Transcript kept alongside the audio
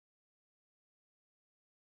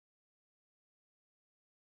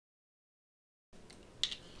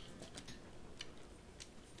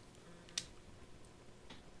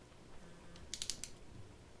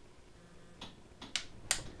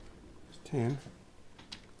10.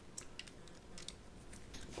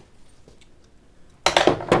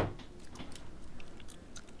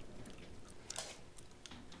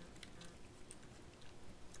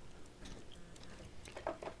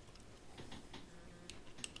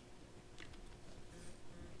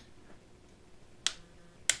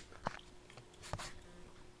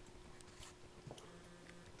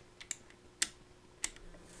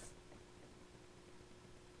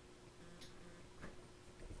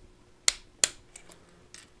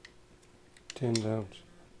 $10.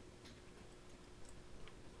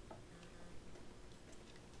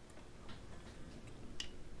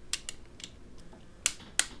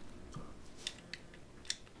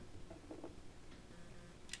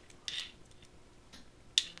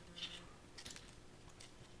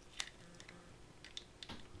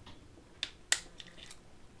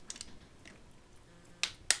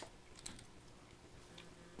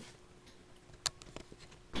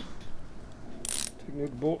 Taking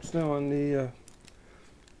out the bolts now on the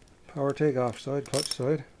power takeoff side, clutch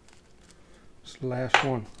side. It's the last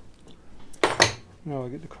one. Now I'll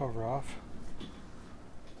get the cover off.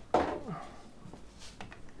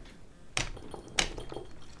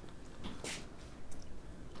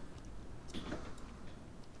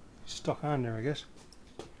 Stuck on there, I guess.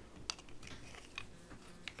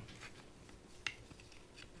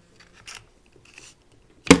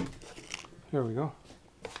 There we go.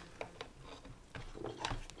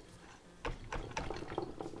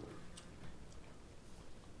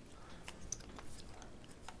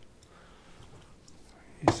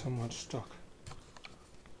 He's somewhat stuck.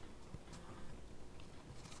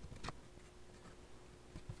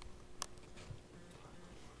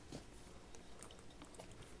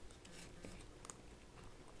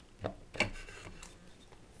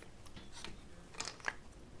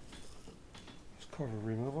 It's cover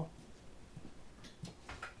removal.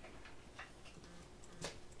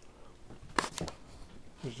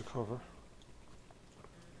 Here's the cover.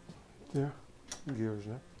 There, gears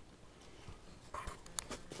there.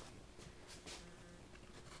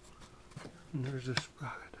 And there's this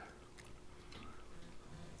sprocket.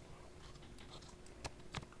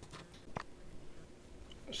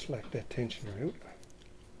 Slack that tensioner out.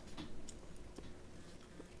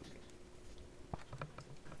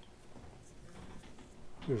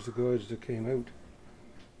 There's the guides that came out.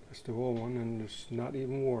 That's the whole one, and it's not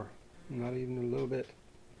even wore. Not even a little bit.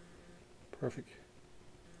 Perfect.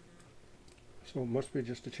 So it must be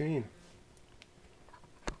just a chain.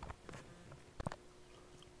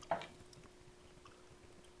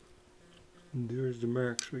 And there's the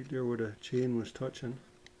marks right there where the chain was touching.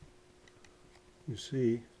 You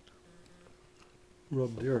see,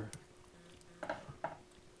 rubbed there.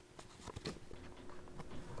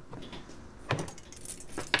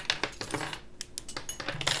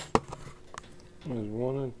 There's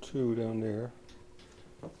 1 and 2 down there,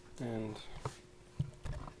 and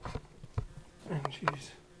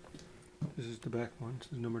geez, this is the back one.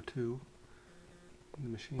 This is number 2. The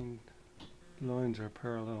machine lines are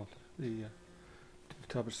parallel to the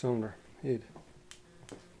top of the cylinder head.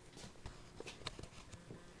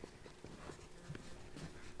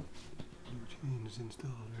 New chain is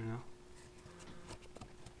installed there now,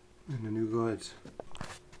 and the new guides.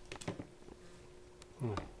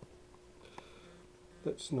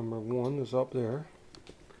 That's number 1 is up there,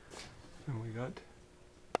 and we got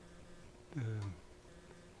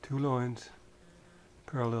 2 lines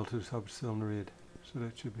parallel to the top of the cylinder head, so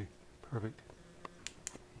that should be perfect.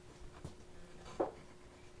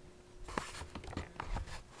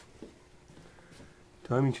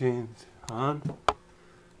 Timing chains on,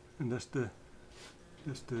 and that's the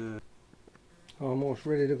almost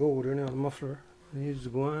ready to go there now. The muffler needs to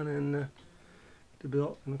go on, and the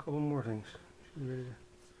belt, and a couple more things. Should be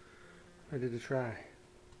ready to try.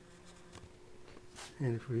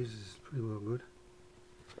 Antifreeze is pretty well good.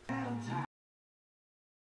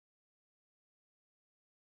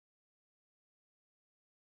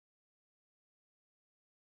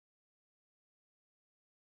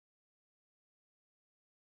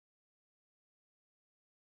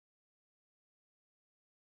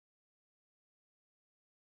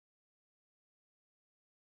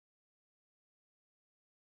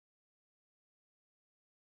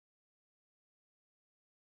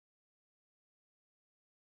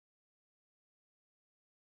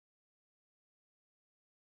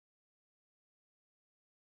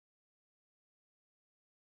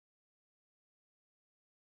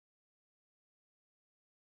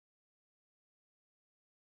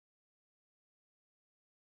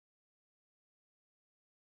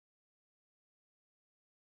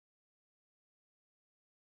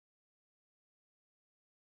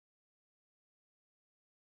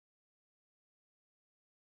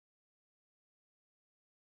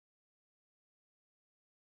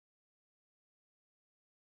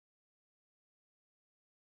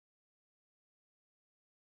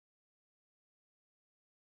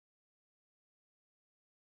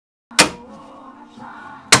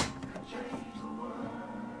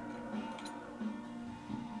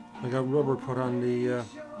 got rubber put on the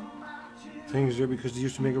things there because they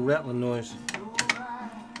used to make a rattling noise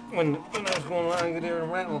when I was going along there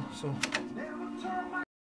and rattle. So.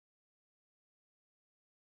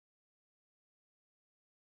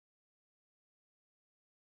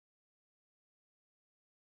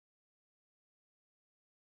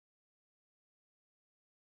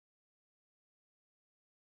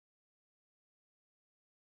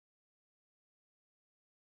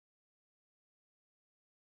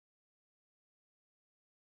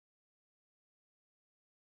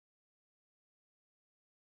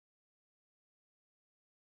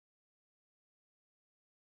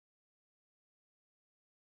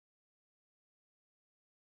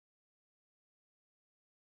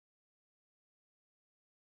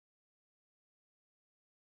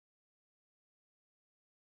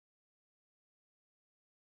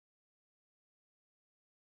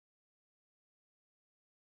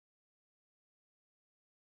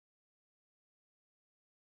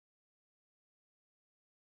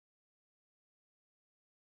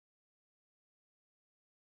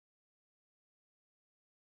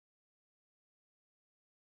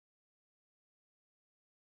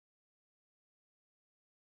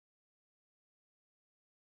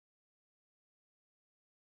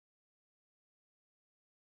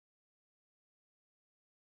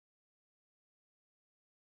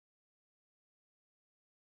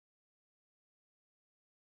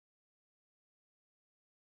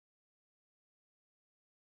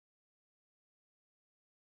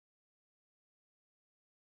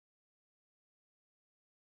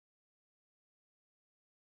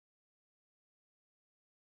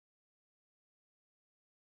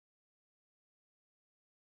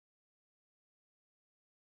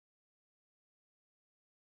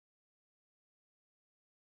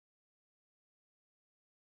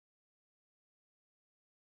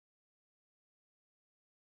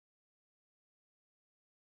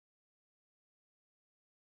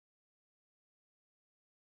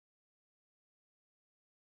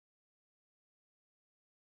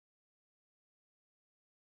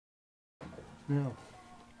 Now,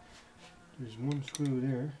 there's one screw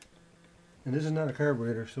there, and this is not a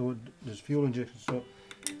carburetor, so there's fuel injection, so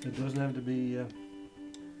it doesn't have to be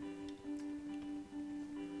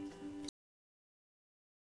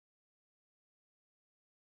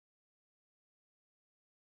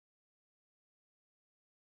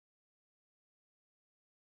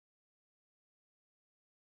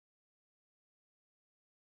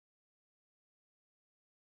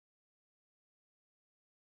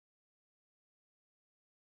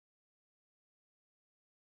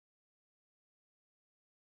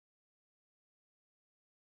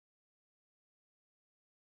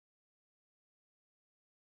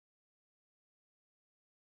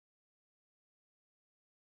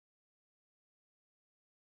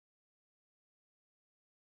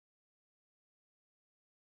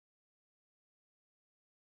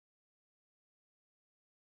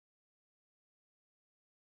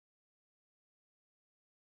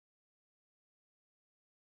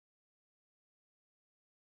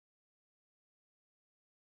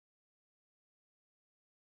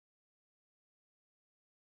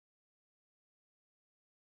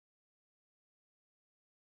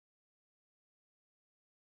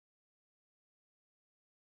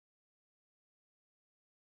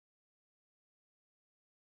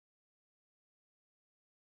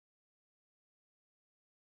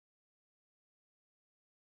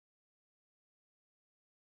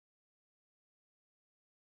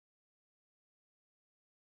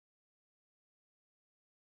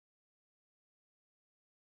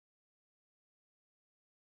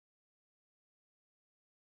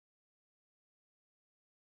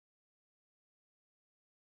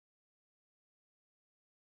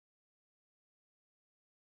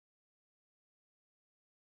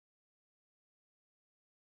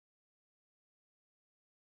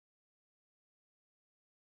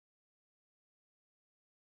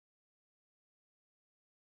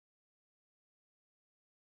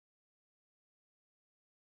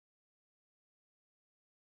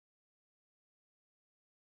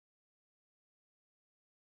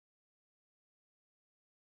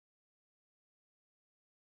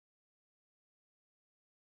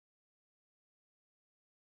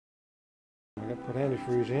I got put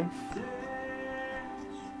antifreeze in,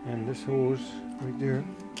 and this hose right there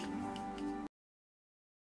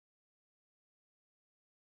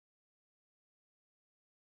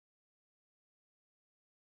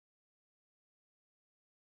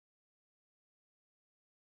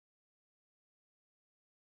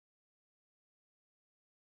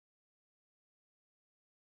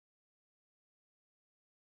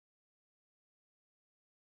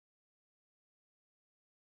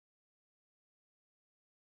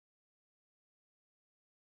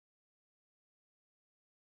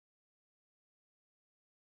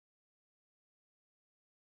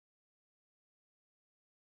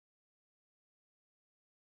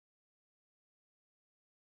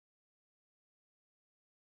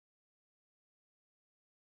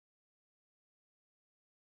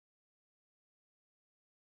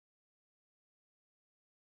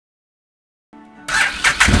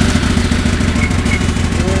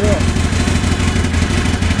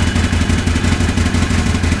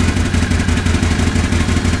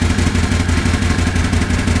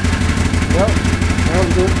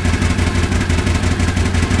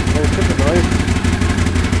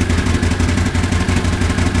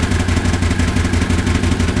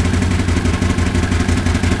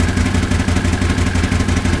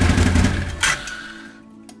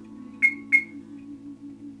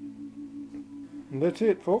that's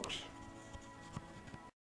it, folks.